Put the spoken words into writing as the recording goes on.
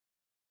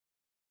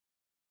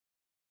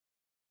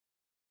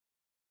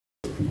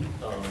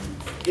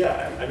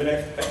Yeah, I mean,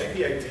 I think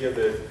the idea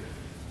that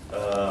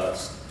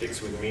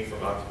sticks with me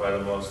from Occupy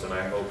the most, and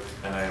I hope,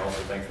 and I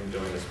also think from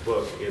doing this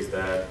book, is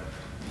that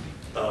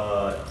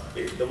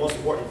the most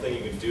important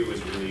thing you can do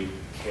is really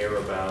care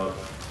about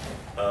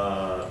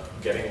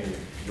getting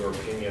your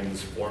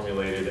opinions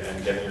formulated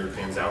and getting your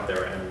opinions out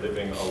there and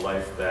living a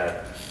life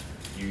that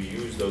you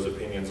use those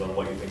opinions on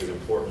what you think is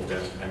important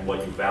and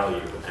what you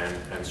value,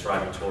 and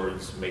striving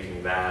towards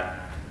making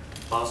that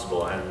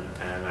possible.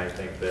 And I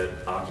think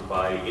that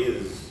Occupy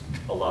is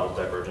a lot of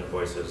divergent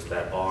voices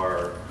that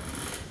are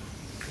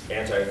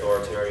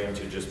anti-authoritarian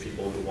to just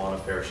people who want a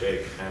fair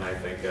shake. And I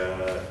think,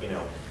 you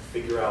know,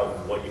 figure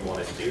out what you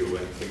want to do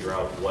and figure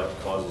out what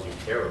causes you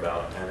care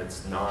about. And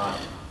it's not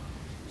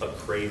a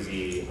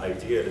crazy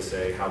idea to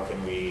say, how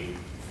can we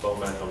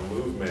foment a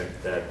movement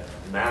that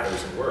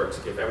matters and works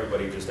if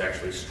everybody just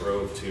actually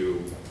strove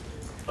to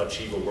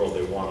achieve a world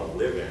they want to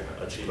live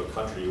in, achieve a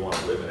country you want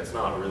to live in. It's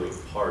not a really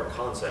hard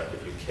concept.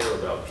 If you care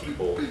about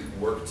people,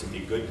 work to be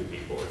good to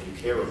people. If you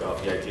care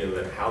about the idea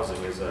that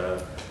housing is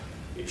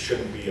it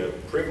shouldn't be a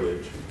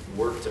privilege,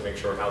 work to make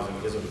sure housing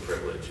isn't a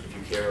privilege. If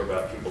you care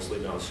about people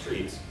sleeping on the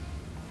streets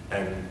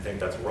and think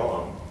that's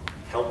wrong,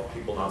 help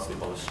people not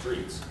sleep on the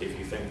streets. If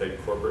you think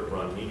that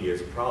corporate-run media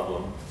is a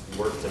problem,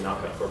 work to not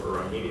have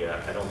corporate-run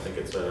media. I don't think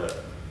it's a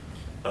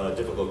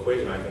difficult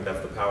equation. I think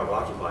that's the power of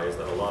Occupy, is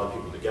that a lot of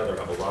people together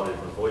have a lot of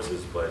different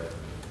voices, but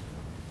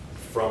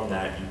from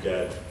that you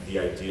get the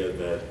idea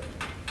that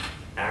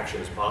action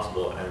is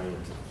possible, and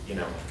you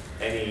know,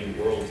 any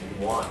world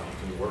you want,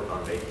 you can work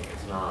on making. It's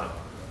not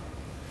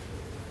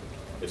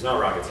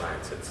rocket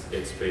science.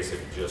 It's basic,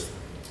 just,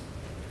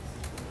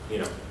 you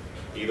know,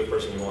 be the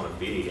person you want to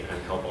be and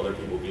help other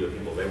people be the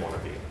people they want to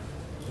be.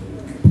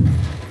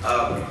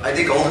 I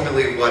think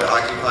ultimately what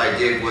Occupy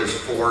did was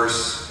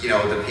force, you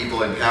know, the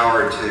people in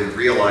power to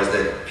realize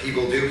that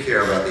people do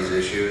care about these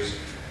issues,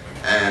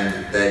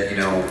 and that, you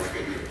know,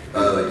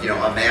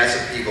 a mass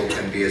of people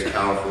can be as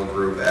powerful a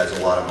group as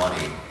a lot of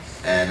money.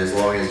 And as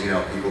long as, you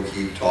know, people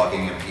keep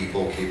talking and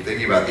people keep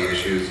thinking about the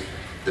issues,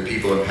 the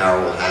people in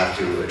power will have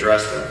to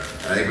address them.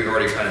 And I think we've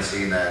already kind of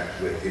seen that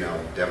with, you know,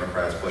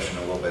 Democrats pushing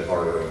a little bit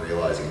harder and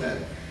realizing that,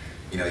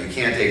 you know, you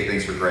can't take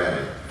things for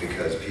granted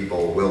because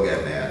people will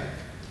get mad.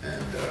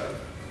 And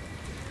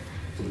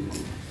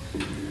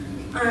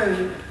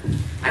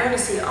I want to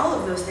see all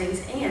of those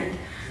things, and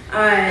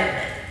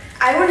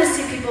I want to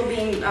see people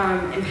being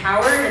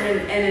empowered,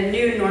 and a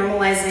new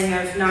normalizing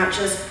of not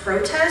just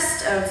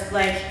protest, of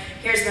like,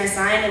 here's my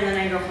sign and then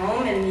I go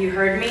home and you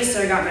heard me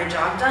so I got my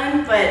job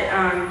done, but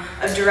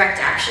of direct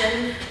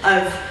action,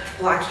 of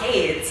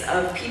blockades,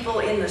 of people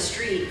in the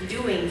street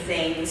doing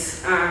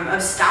things,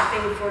 of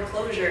stopping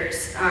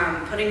foreclosures,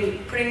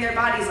 putting their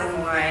bodies on the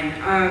line.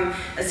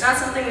 It's not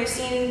something we've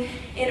seen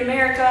in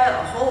America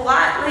a whole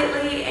lot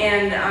lately,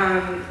 and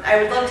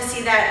I would love to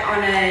see that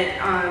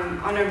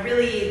on a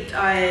really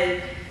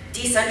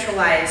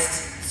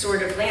decentralized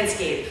sort of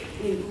landscape.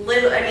 I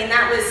mean,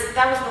 that was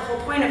the whole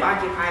point of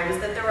Occupy, was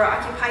that there were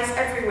Occupies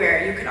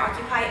everywhere. You could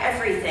occupy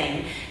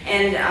everything.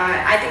 And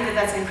I think that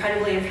that's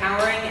incredibly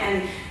empowering,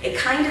 and it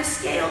kind of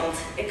scaled.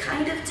 It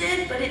kind of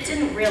did, but it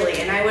didn't really.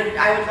 And I would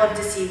love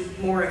to see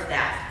more of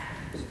that.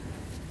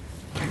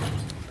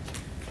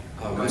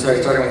 I'm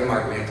sorry, starting with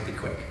Mark, we have to be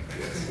quick.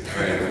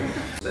 All right.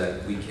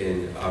 That we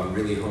can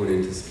really hone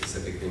into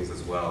specific things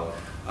as well.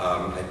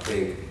 I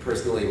think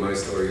personally my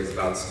story is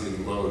about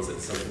student loans.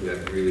 It's something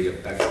that really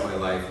affects my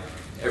life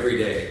every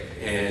day,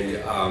 and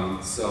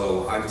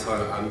so I'm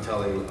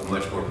telling a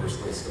much more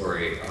personal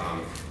story.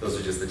 Those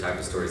are just the type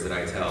of stories that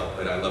I tell,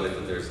 but I love it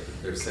that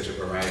there's such a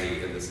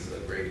variety, and this is a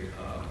great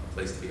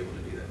place to be able to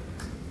do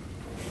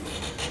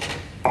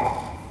that.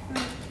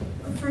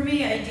 For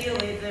me,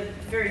 ideally, the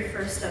very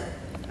first step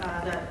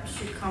that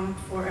should come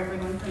for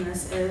everyone from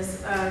this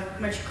is a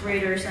much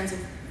greater sense of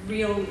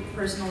real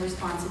personal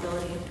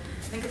responsibility. I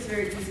think it's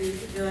very easy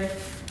to be like,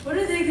 what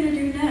are they going to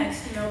do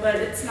next? You know, but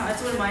it's not.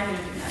 It's what am I going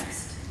to do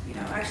next? You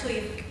know,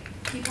 actually,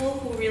 people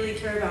who really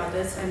care about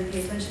this and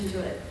pay attention to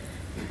it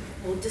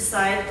will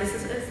decide. This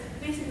is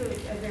basically,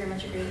 I very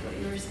much agree with what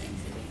you were saying,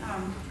 Sadie.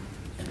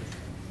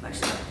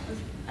 Actually,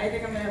 I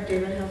think I'm going to have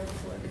David help the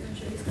floor, because I'm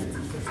sure he's got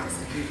something to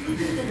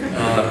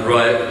say.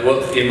 Right. Well,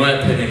 in my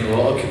opinion,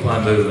 what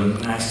Occupy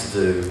movement has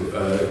to do,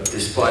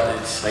 despite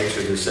its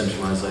hatred of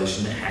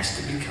centralisation, it has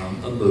to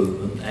become a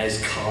movement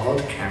as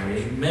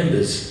card-carrying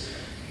members.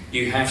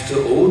 You have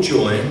to all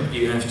join,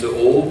 you have to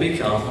all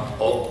become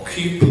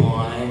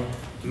Occupy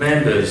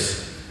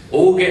members.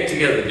 All get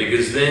together,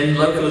 because then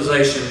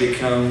localization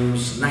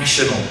becomes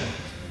national.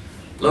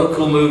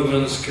 Local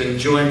movements can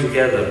join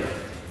together,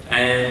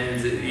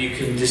 and you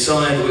can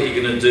decide what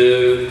you're going to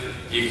do.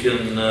 You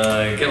can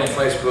get on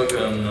Facebook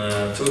and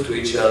talk to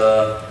each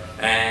other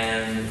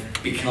and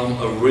become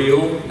a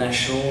real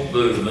national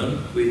movement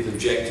with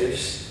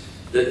objectives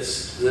that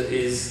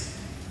is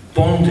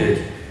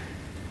bonded.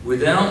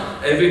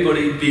 Without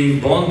everybody being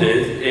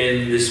bonded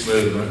in this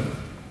movement,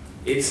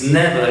 it's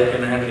never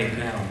going to have any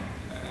power.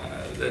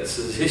 That's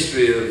the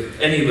history of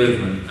any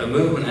movement. A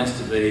movement has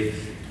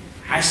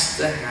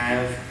to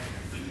have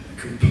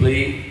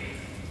complete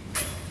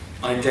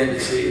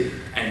identity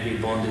and be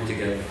bonded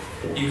together.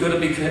 You've got to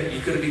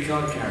be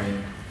card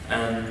carrying,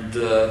 and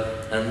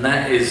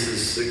that is the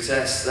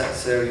success.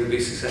 That's how you'll be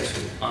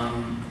successful.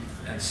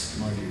 That's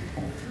my view.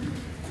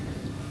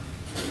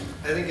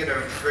 I think in a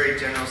very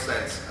general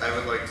sense, I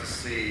would like to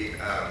see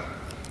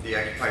the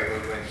Occupy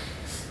movement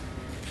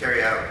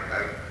carry out,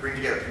 bring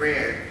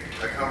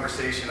a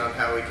conversation on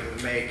how we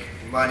can make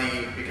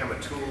money become a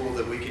tool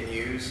that we can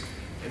use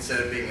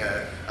instead of being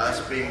us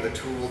being the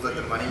tool that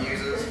the money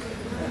uses.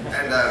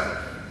 And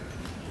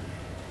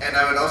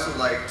I would also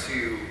like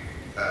to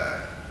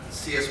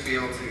see us be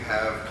able to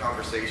have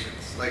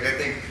conversations. Like, I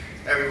think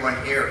everyone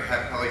here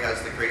probably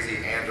has the crazy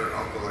aunt or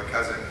uncle or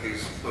cousin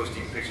who's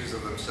posting pictures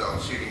of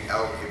themselves shooting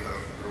elk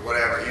or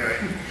whatever, you know.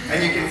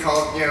 And you can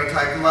call, you know,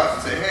 type them up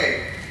and say,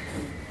 hey,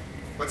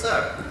 what's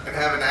up? And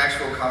have an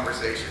actual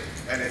conversation.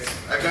 And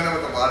I've done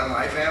it with a lot of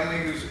my family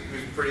who's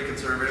pretty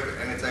conservative,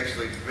 and it's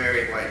actually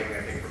very enlightening,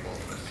 I think, for both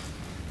of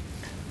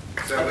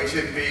us. So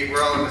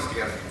we're all in this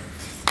together.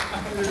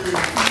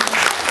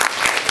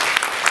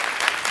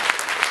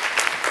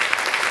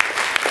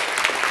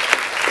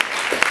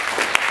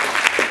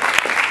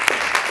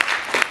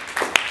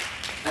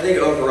 I think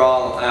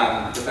overall,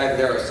 the fact that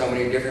there are so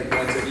many different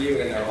points of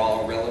view and they're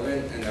all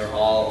relevant and they're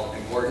all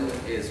important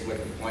is what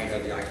the point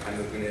of the Occupy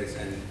movement is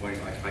and the point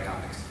of Occupy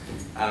Comics.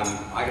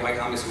 Occupy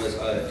Comics was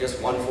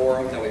just one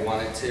forum that we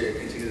wanted to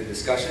continue the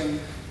discussion.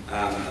 The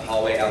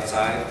hallway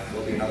outside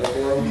will be another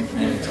forum,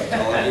 and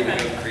to all of you,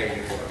 we're creating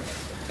a forum.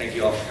 Thank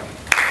you all for coming.